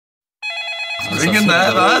ringing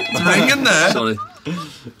there, lad. It's ringing there. Sorry.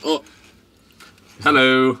 Oh.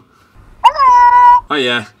 Hello. Hello! Oh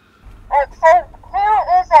yeah. So, who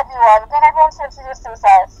is everyone? Can everyone introduce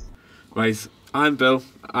themselves? Right. I'm Bill.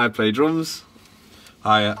 I play drums.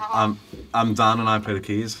 Hiya, I'm Dan and I play the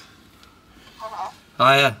keys.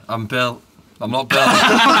 Hiya, I'm Bill. I'm not Bill.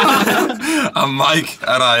 I'm Mike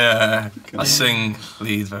and I sing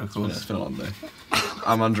lead vocals. Yeah, it's been a long day.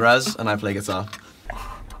 I'm Andres and I play guitar.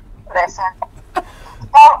 Listen.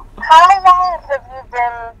 Well, how long have you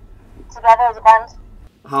been together as a band?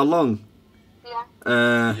 How long? Yeah.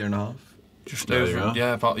 A year and a half. Just There you over, go.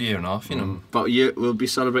 yeah, about a year and a half, you know. About a year. We'll be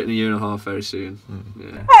celebrating a year and a half very soon.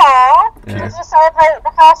 Yeah. Aww. Yeah. Did you celebrate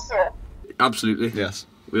the first year? Absolutely. Yes.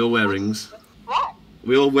 We all wear rings. What?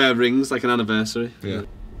 We all wear rings like an anniversary. Yeah.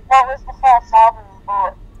 What was the first album you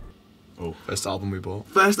bought? Oh, first album we bought.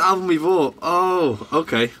 First album we bought. Oh,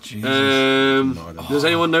 okay. Jesus. No idea. Does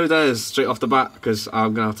anyone know theirs straight off the bat? Because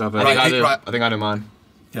I'm gonna have to have a. I think I do. right. I think I know mine.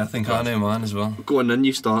 Yeah, I think I know mine as well. Go on then,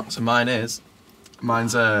 you start. So mine's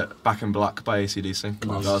Back in Black by AC/DC. That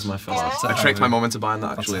was my first. That's I tricked my mum into buying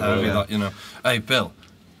that That's actually. heavy, yeah. that, you know. Hey, Bill,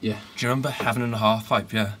 Yeah. do you remember Heaven and a Half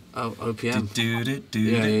Pipe, yeah? Oh, OPM.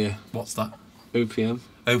 Do. What's that? OPM.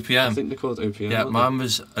 OPM? I think they're called OPM. Yeah, aren't mine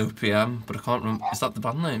was OPM, but I can't remember. Is that the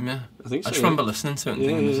band name, yeah? I think so, I just yeah. remember listening to it and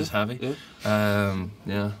thinking this is heavy. Yeah.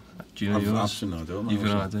 Yeah. Do you know yours? Absolutely no idea. You've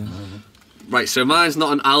got no idea. they? Right, so mine's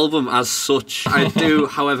not an album as such. I do,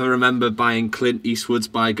 however, remember buying Clint Eastwood's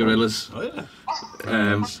by Gorillaz. Oh yeah.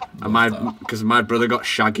 And because my brother got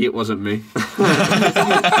Shaggy, it wasn't me.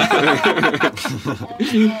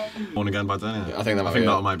 Born Again by DENIO. I think that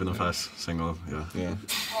might have been the first single. Yeah. Yeah.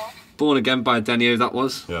 Born Again by DENIO, that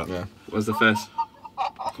was. Yeah. Yeah. Was the first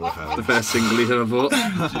Go ahead. the first single he's ever bought.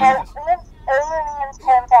 Well, if aliens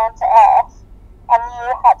came down to Earth and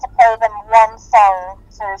you had to play them one song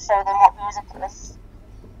to show them what music it is,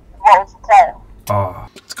 what would you play? Oh,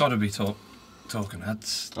 it's got to be Talking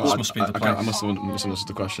Heads. This must be the place. I must have misunderstood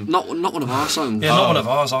the question. Not one of our songs. Yeah, not one of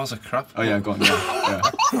ours. Ours are crap. Oh yeah, go on. Yeah.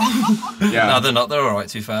 Yeah. No, they're not. They're alright,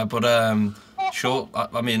 to be fair. But sure.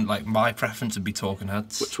 I mean, like my preference would be Talking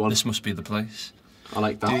Heads. Which one? This Must Be the Place. I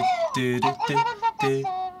like that. Do.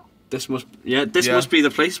 This must be the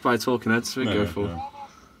place by Talking Heads. We go for. Yeah.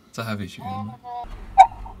 It's a heavy tune. What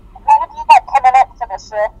have you got coming up for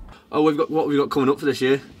this year? Oh, what we've got coming up for this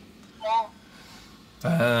year. Go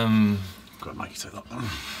on, Mikey, take that.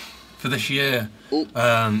 For this year,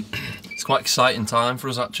 it's quite an exciting time for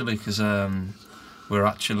us actually, because we're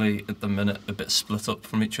actually at the minute a bit split up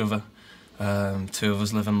from each other. Two of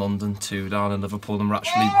us live in London, two down in Liverpool, and we're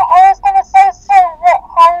actually. I was going to say, so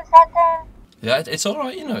how is that going? Yeah, it's all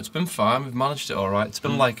right. You know, it's been fine. We've managed it all right. It's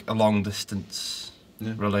been like a long distance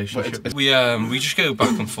relationship. We just go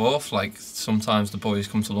back and forth. Like sometimes the boys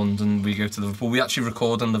come to London, we go to Liverpool. We actually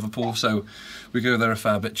record in Liverpool, so we go there a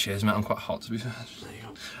fair bit. Cheers, mate. I'm quite hot, to be fair.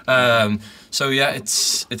 So yeah,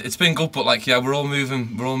 it's been good, but like yeah, we're all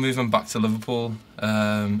moving back to Liverpool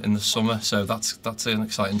in the summer. So that's an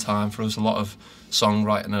exciting time for us. A lot of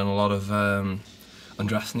songwriting and a lot of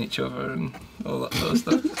undressing each other and all that sort of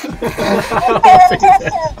stuff.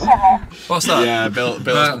 What's that? Yeah, Bill.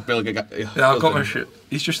 Yeah, I've got my shit.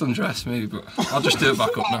 He's just undressed me, but I'll just do it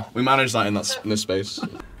back up now. We managed that in this space.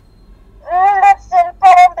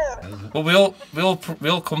 Well, we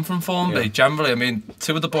all come from Formby. Generally, I mean,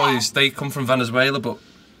 two of the boys they come from Venezuela, but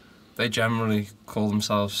they generally call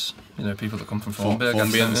themselves, you know, people that come from Formby. I guess,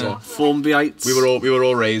 Formbians, yeah. Formbyites. We were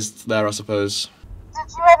all raised there, I suppose.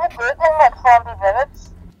 Did you ever group in like Formby Village?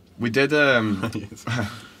 We did.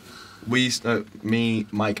 Me,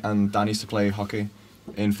 Mike, and Dan used to play hockey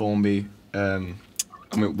in Formby. And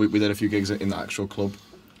we did a few gigs in the actual club.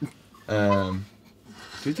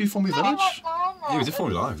 Did we do Formby Village? Yeah, we did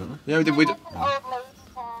Formby Live, didn't we? Yeah, we did.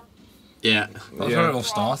 Yeah. That's where it all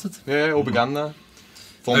started. Yeah, it all began there.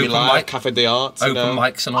 Formby Open Live, mic. Café des Arts. Open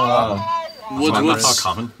mics and all that. Woodward's. That's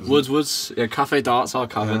our common. Woodward's. Yeah, Cafe Darts are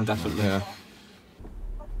covered, definitely. Yeah.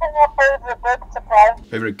 What's your favourite gig to play?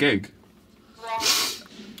 Favourite gig?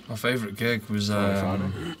 My favourite gig was.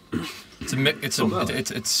 It's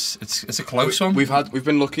a close one. We've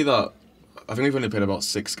been lucky that I think we've only played about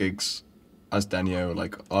 6 gigs as DENIO,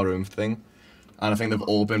 like our own thing, and I think they've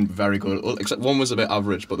all been very good. Well, except one was a bit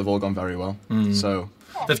average, but they've all gone very well. So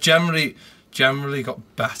they've generally got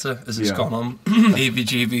better as it's gone on.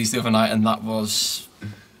 EBGB's the other night, and that was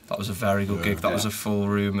a very good gig. That was a full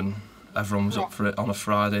room, and everyone was up for it on a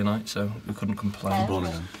Friday night, so we couldn't complain. Born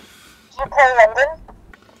Again. Did you play London?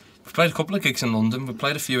 We've played a couple of gigs in London. We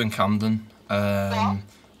played a few in Camden.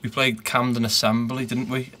 We played Camden Assembly, didn't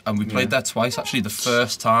we? And we played there twice, actually. The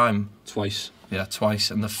first time. Twice. Yeah, twice,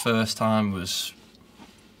 and the first time was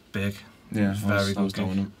big. Yeah, Very good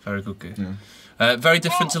going gig. up. Very good gig. Yeah. Very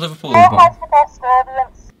different to Liverpool. Who has the best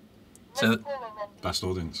audience? So, Liverpool or London? Best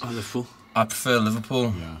audience. Oh, Liverpool. I prefer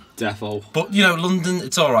Liverpool. Yeah. Defo. But, you know, London,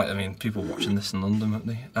 it's alright. I mean, people watching this in London, won't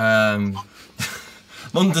they?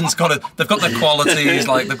 London's got it. They've got their qualities,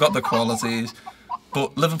 like, they've got the qualities.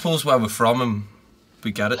 But Liverpool's where we're from, and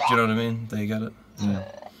we get it, do you know what I mean? They get it. Yeah.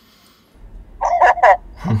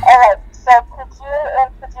 Alright, so could you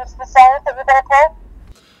introduce the song that we're going to play?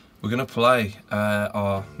 We're going to play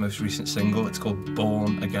our most recent single. It's called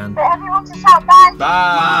Born Again. For everyone to shout bye!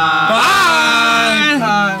 Bye!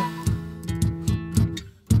 Bye!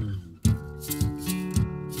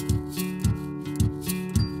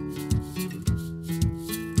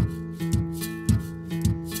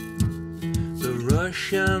 The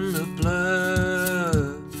rush and the blur,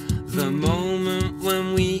 the moment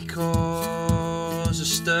when we cause a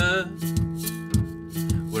stir.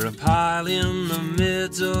 We're a pile in the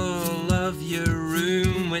middle of your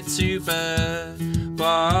room with two bare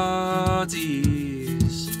bodies.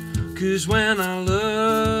 'Cause when I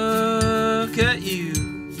look at you,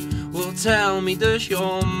 well, tell me, does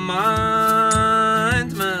your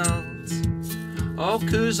mind melt? Oh,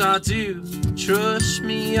 'cause I do, trust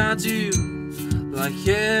me, I do. Like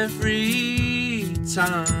every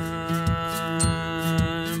time,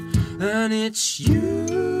 and it's you.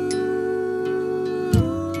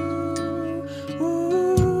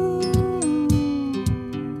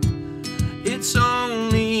 It's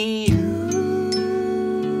only you.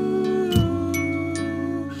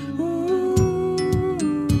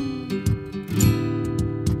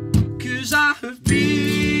 'Cause I have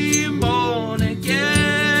been born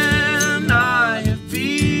again. I have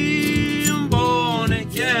been born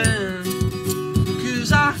again.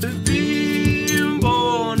 'Cause I have been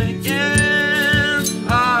born again.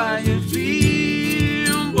 I have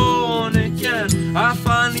been born again. I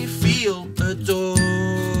finally feel adored.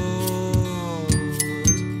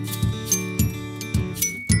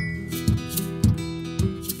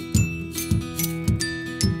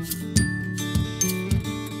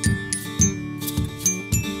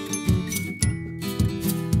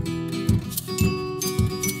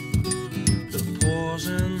 The pause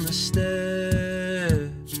and the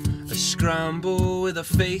stare, a scramble with a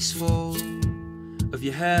face full of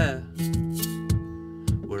your hair.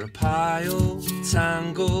 We're a pile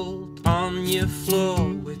tangled on your floor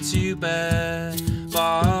with two bare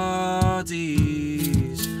bodies.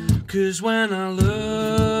 'Cause when I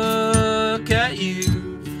look at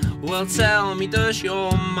you, well, tell me, does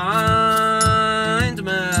your mind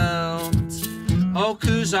melt? Oh,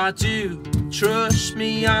 'cause I do, trust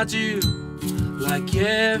me, I do. Like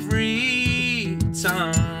every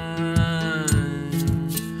time,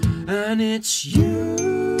 and it's you.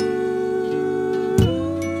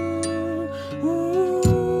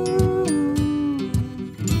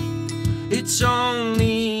 It's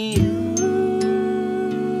only you.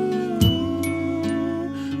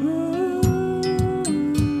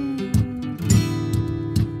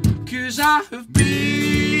 'Cause I have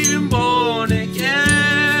been born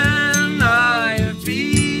again. I have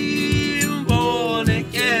been born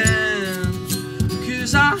again.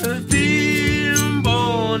 'Cause I have been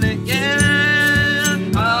born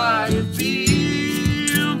again. I have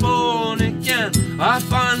been born again. I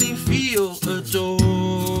finally feel adored.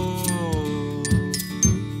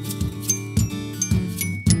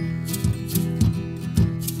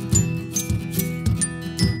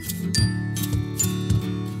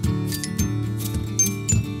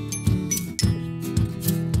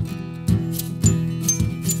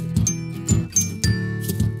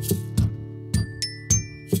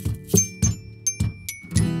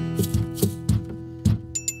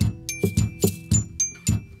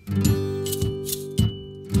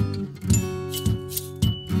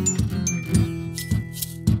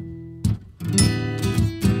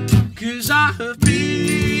 I have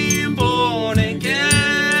been born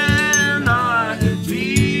again. I have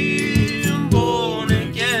been born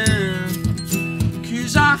again.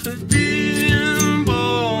 'Cause I have been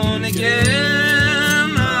born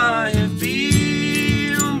again. I have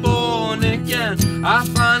been born again. I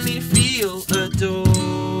finally feel adored.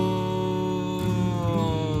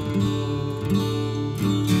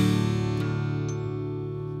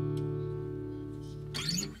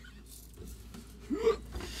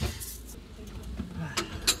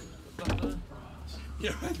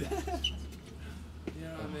 You're right there. You're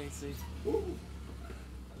right, matey.